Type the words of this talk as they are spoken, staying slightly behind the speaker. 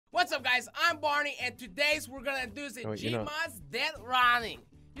What's up, guys? I'm Barney, and today's we're gonna do the Gmod's dead running.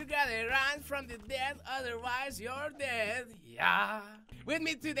 You gotta run from the dead, otherwise you're dead. Yeah. With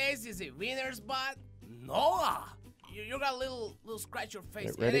me today is the winner's bot, Noah. You got a little scratch your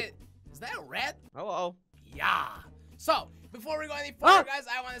face. Ready? Is that red? Hello. Yeah. So, before we go any further, guys,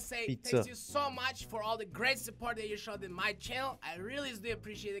 I want to say thank you so much for all the great support that you showed in my channel. I really do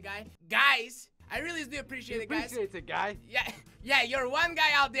appreciate it, guys. I really do appreciate it, guys. Appreciate it, guy. Yeah, you're one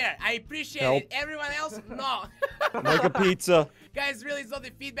guy out there. I appreciate it. Everyone else, no. Like a pizza. Guys, really, so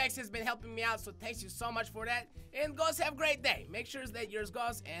the feedback has been helping me out, so thanks you so much for that. And guys, have a great day. Make sure that yours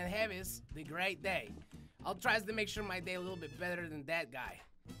goes and have is the great day. I'll try to make sure my day a little bit better than that guy.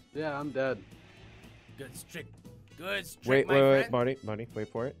 Yeah, I'm dead. Good streak. Good streak, wait, Barney, wait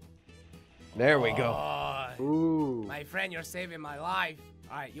for it. There we go. Ooh. My friend, you're saving my life.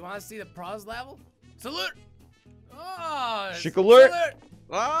 All right, you want to see the pros level? Salute! Oh! Chic alert!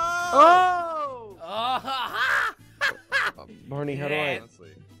 Oh! Oh! Barney, how do I?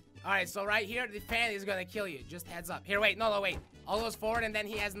 All right, so right here, the fan is gonna kill you. Just heads up. Here, wait, no, wait. All goes forward, and then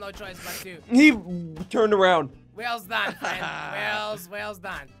he has no choice but to. He turned around. Well done, friend. well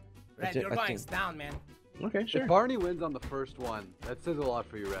done. Red, you're going down, man. Okay, sure. If Barney wins on the first one, that says a lot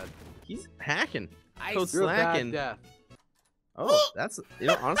for you, Red. He's hacking. You're slacking. death. Oh, that's,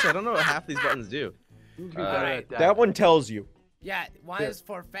 honestly, I don't know what half these buttons do. Alright. That one tells you. Yeah, one is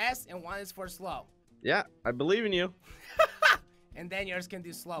for fast and one is for slow. Yeah, I believe in you. And then yours can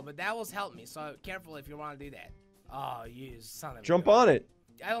do slow, but that will help me, so careful if you want to do that. Oh, you son of a Jump on it.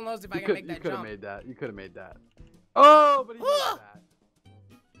 I don't know if I can make that jump. You could have made that. You could have made that. Oh, but he made that.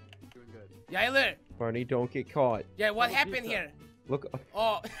 Doing good. Yeah, look. Barney, don't get caught. Yeah, what happened here? Look.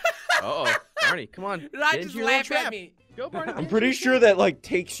 Oh. Uh-oh. Barney, come on. Rod just laughed at me. Go, Barney. I'm pretty sure that, like,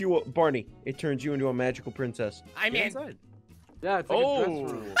 takes you... Barney, it turns you into a magical princess. I mean... inside. Yeah, it's like a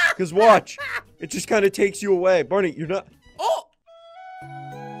dress room. Because watch. It just kind of takes you away. Barney, you're not... Oh!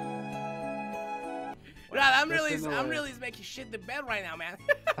 Rod, I'm really making shit the bed right now, man.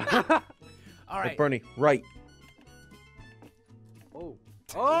 All right. Like Barney, right. Oh.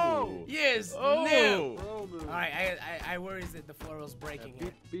 Oh! Yes, oh. no. All right, I worry that the floor was breaking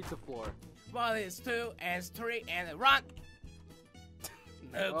here. Beat the floor. Well, it's 2 and it's 3 and run.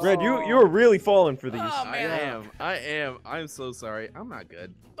 Nope. Red, you were really falling for these. Oh, man. I am. I'm so sorry. I'm not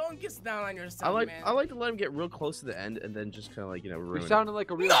good. Don't get down on yourself, man. I like to let him get real close to the end and then just kind of like, ruin You're it. sounding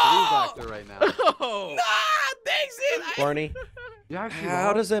like a real blues actor right now. Oh. Nah, thanks it. Barney,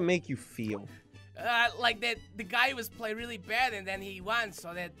 how does that make you feel? Like that the guy was playing really bad and then he won,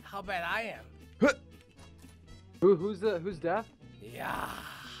 so that how bad I am. Who's deaf? Yeah.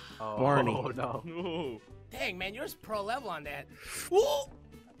 Oh, Barney. Oh no. Ooh. Dang, man, yours pro level on that. Ooh!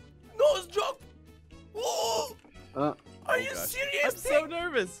 Nose joke! Ooh! Are you gosh. serious? I'm so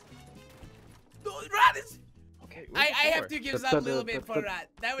nervous. No, Rod is... Okay, I have to give up a little bit for Rod.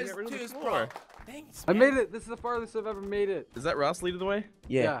 That was too strong. Thanks, man. I made it. This is the farthest I've ever made it. Is that Ross leading the way?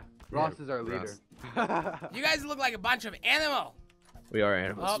 Yeah. Ross is our leader. You guys look like a bunch of animals. We are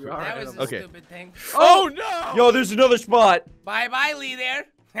animals. Oh, that was a stupid thing. Oh no! Yo, there's another spot. Bye-bye, leader.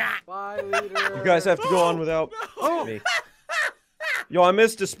 Bye, leader. You guys have to go on without me. Yo, I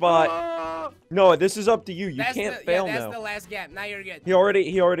missed a spot. No, this is up to you. You can't fail now. That's the last gap. Now you're good. He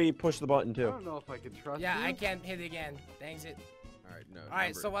already pushed the button I too. don't know if I can trust you. Yeah, I can't hit again. Thanks it. Alright, no. All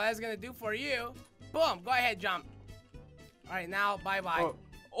right, so what I was gonna do for you, boom, go ahead, jump. All right, now bye-bye.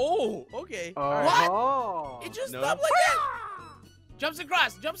 Oh, okay. What? It just No. stopped like that. Jumps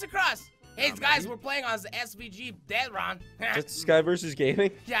across. Hey, guys, we're playing on the SVG Dead Run. Just Sky versus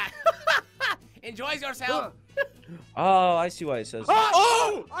Gaming? Yeah. Enjoy yourself. Oh, I see why it says.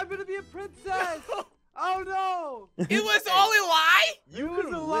 Oh! I'm gonna be a princess! Oh no! It was all a lie? You It could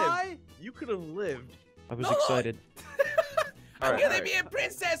was have a lived. lie? You could have lived. I was excited. I'm gonna be a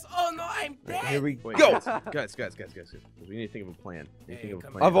princess. Oh no, I'm dead. Here we Wait, go. Guys. We need to think of a plan. Hey,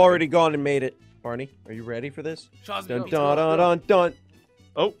 come I've already gone and made it. Barney, are you ready for this? Shows Dun me. dun dun dun dun.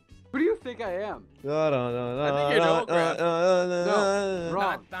 Oh. Who do you think I am? Dun dun dun I think you're dun Noah. No,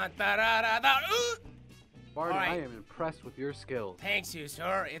 wrong. Ooh. Barney, Alright. I am impressed with your skills. Thanks you,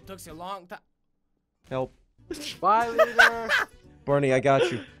 sir. It took a long time. Help. Bye, leader. Barney, I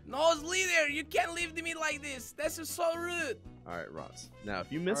got you. No, leader, you can't leave me like this. This is so rude. Alright, Ross. Now,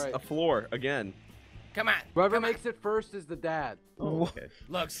 if you miss Alright. a floor again. Come on. Whoever come on. makes it first is the dad. Oh, okay.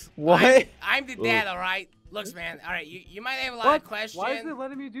 Looks. What? I'm the dad, all right? Looks, man. All right, you might have a lot What? of questions. Why is it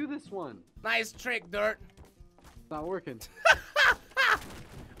letting me do this one? Nice trick, Dirt. It's not working.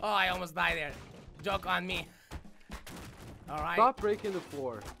 Oh, I almost died there. Joke on me. All right. Stop breaking the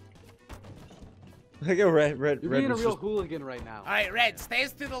floor. I go red. You're being a was real just- hooligan right now. All right, red,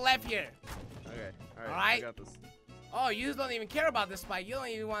 stays to the left here. Okay. All All right. right. I got this. Oh, you don't even care about the spike. You don't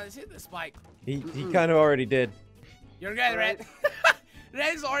even want to see the spike. He kind of already did. You're good, Red.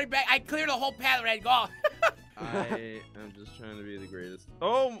 Red is already back. I cleared the whole path, Red. Go. I am just trying to be the greatest.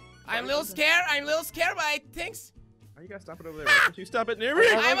 Oh! I'm a little scared. I'm a little scared, but I think. Are you guys stopping over there? Why don't you stop it near me?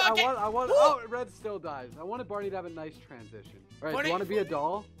 I'm okay. I want. Oh, Red still dies. I wanted Barney to have a nice transition. All right. What Do you want to be a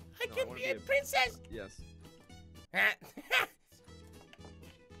doll? I No, I can wanna be be a a- princess. Yes.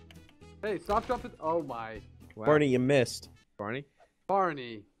 Hey, stop jumping. Oh my. Wow. Barney, you missed. Barney?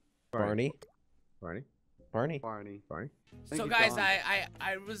 Barney. Barney. Barney? Barney. Barney. Barney? Thank So you, guys, John.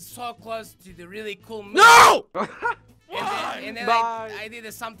 I was so close to the really cool move. No! And then Bye. I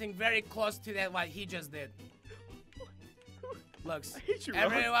did something very close to that what he just did. Looks. I hate you, Ross.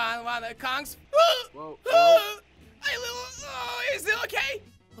 Everyone want the conks? Whoa. Is it okay?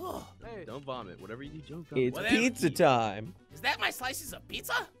 Oh, Hey. Don't vomit. Whatever you do, don't It's Whatever. pizza time. is that my slices of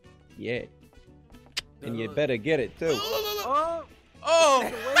pizza? Yeah. And you better get it too. Oh. Oh!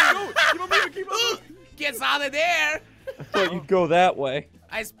 Go! Keep on moving, keep on moving! Gets out of there. I thought you'd go that way.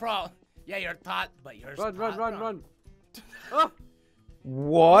 Ice pro. Yeah, you're taught, but you're Run. taught wrong. Run. Oh.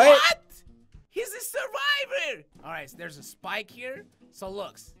 What? He's a survivor. All right, so there's a spike here. So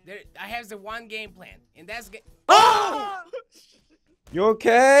looks, there I have the one game plan, and that's Oh! You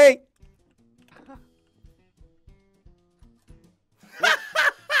okay?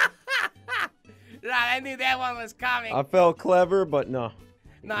 Right, I knew that one was coming. I felt clever, but no.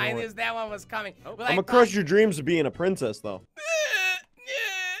 No, I Ignore knew it. that one was coming. Oh. But I'm I gonna crush your dreams of being a princess, though.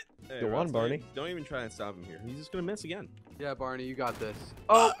 Hey, Go on, Ross, Barney. Don't even try and stop him here. He's just gonna miss again. Yeah, Barney, you got this.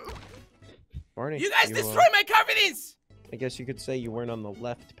 Oh. Barney. You guys destroyed my confidence. I guess you could say you weren't on the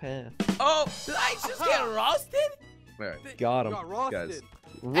left path. Oh, did I just get roasted? Alright. Got You him. got roasted. Guys.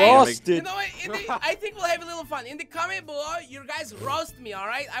 Roasted. You know what? I think we'll have a little fun. In the comment below, you guys roast me, all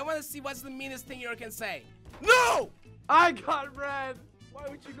right? I want to see what's the meanest thing you can say. No! I got red. Why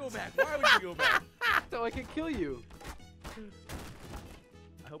would you go back? Why would you go back? So I can kill you.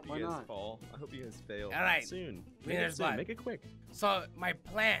 I hope you Why guys not? fall. I hope you guys fail. All right. Soon. Make Winner's it soon. blood. Make it quick. So, my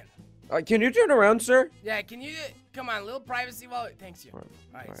plan. Can you turn around, sir? Yeah, can you come on, a little privacy while thanks you. All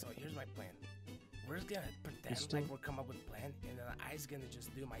Alright, right. so here's my plan. We're just gonna pretend like we're come up with a plan, and then I's gonna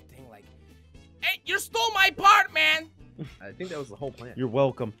just do my thing like, hey, you stole my part, man! I think that was the whole plan. You're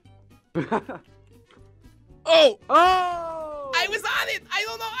welcome. Oh! Oh! I was on it! I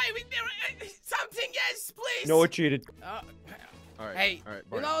don't know, something, yes, please! No, it cheated. Alright. Hey, Alright, you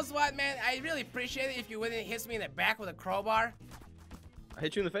Barney. know what, man? I really appreciate it if you wouldn't hit me in the back with a crowbar. I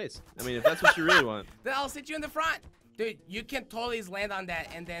hit you in the face. I mean, if that's what you really want. Then I'll sit you in the front. Dude, you can totally land on that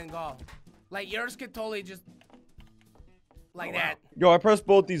and then go. Like, yours could totally just... Like Oh, wow. that. Yo, I pressed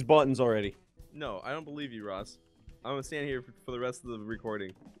both these buttons already. No, I don't believe you, Ross. I'm gonna stand here for the rest of the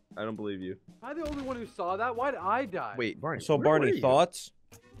recording. I don't believe you. Am I the only one who saw that? Why did I die? Wait, Barney. So, where were Barney, you? thoughts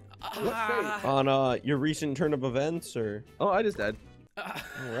Ah, on your recent turn of events, or? Oh, I just died.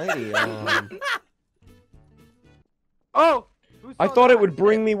 Alrighty. Oh! Who I saw thought that? it would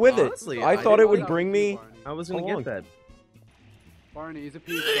bring me with it. Honestly, I I thought didn't it would that bring was you, me. Barney. I was gonna Hold get on. that. Barney, he's a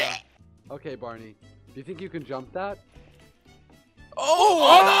pizza. Okay, Barney. Do you think you can jump that?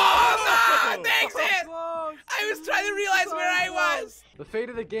 Oh, no! Thanks, man! Close. I was trying to realize So where I close. was. The fate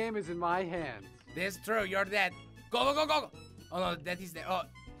of the game is in my hands. This is true. You're dead. Go, go, go, go, go. Oh, no, that is dead. Oh.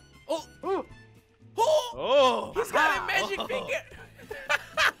 Oh. Ooh. Oh. Oh! He's got a magic finger.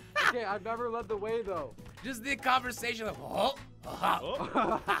 Okay, I've never led the way though. Just the conversation of, oh.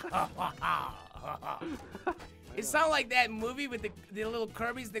 It sounds like that movie with the little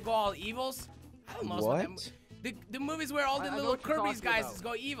Kirby's that go all evils. I don't know. What? The movies where all the I know little what you're Kirby's talking guys about. just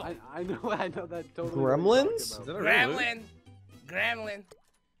go evil. I know that totally. Gremlins? Is that a real movie? Gremlin. Gremlin.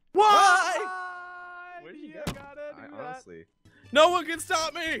 Why? Where did you Yeah, go? gotta do that. Honestly. No one can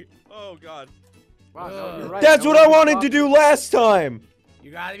stop me! Oh, God. Wow, no, you're right. That's No what one I can wanted stop to me. do last time.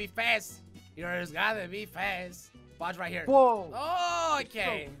 You gotta be fast. Yours gotta be fast. Watch right here. Whoa, Oh,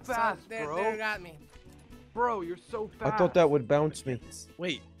 okay. so fast, there, bro. there got me. bro, you're so fast. I thought that would bounce me.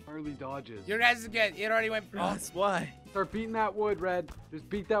 Wait. Early dodges. Your guys is good. It already went. Oh, Ross, why? Start beating that wood, Red. Just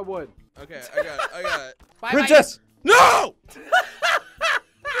beat that wood. Okay, I got it. bye, Princess! No!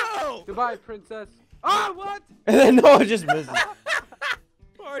 No! Goodbye, princess. Ah, what? And then Noah just misses.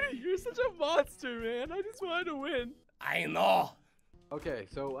 Barney, you're such a monster, man. I just wanted to win. I know. Okay,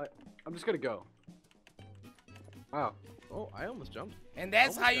 so I'm just gonna go. Wow. Oh, I almost jumped. And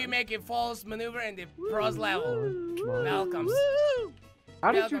that's Almost how you done. make a false maneuver in the pros level. Welcomes.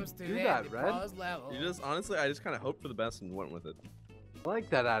 How did you Welcomes to do the that, Red? pros level. You just, honestly, I just kind of hoped for the best and went with it. I like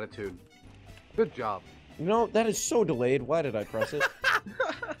that attitude. Good job. You know, that is so delayed. Why did I press it?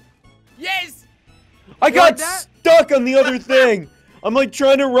 Yes! I got that? stuck on the other thing. I'm like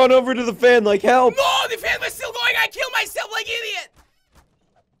trying to run over to the fan, like help. No, the fan was still going. I killed myself like idiot.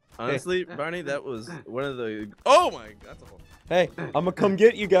 Honestly, Barney, that was one of the. Oh my God, that's a whole. Hey, I'm gonna come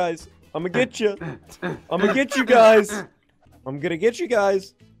get you guys. I'm gonna get you. I'm gonna get you guys. I'm gonna get you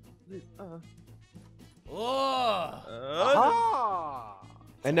guys. Oh. Ah!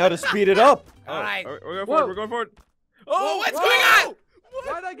 And now to speed it up. All right. We're going forward. We're going forward. Oh, what's whoa. going on?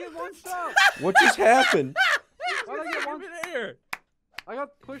 Why'd I get one shot? What just happened? Why'd I get one? Air. I got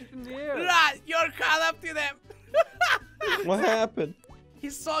pushed in the air. Rod, you're caught up to them. What happened?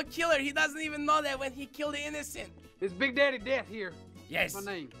 He's so killer. He doesn't even know that when he killed the innocent. It's Big Daddy Death here. Yes. That's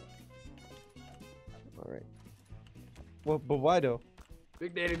my name. All right. Well, but why though?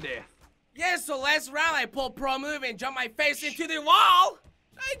 Big Daddy Death. Yeah, so last round I pulled pro move and jumped my face into the wall.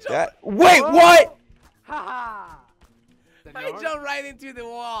 Wait, what? Ha ha! I jumped right into the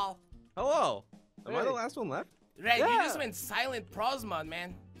wall. Hello. Am I the Hey. last one left? Red, you Yeah. just went silent pros mode,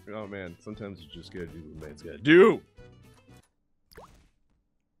 man. Oh man, sometimes you just gotta do what man's gotta do.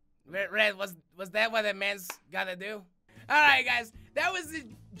 Red, was that what a man's gotta do? Alright guys, that was the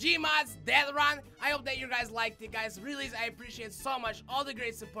Gmods Deathrun. I hope that you guys liked it, guys. Really, I appreciate so much all the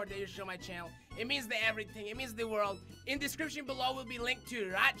great support that you show my channel. It means everything. It means the world. In description below will be linked to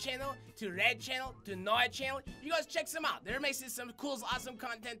Rod channel, to Red channel, to Noah channel. You guys check them out. They're making some cool, awesome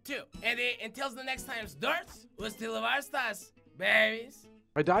content too. And until the next time, Dirts, we'll still have our stars, babies.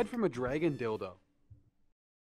 I died from a dragon dildo.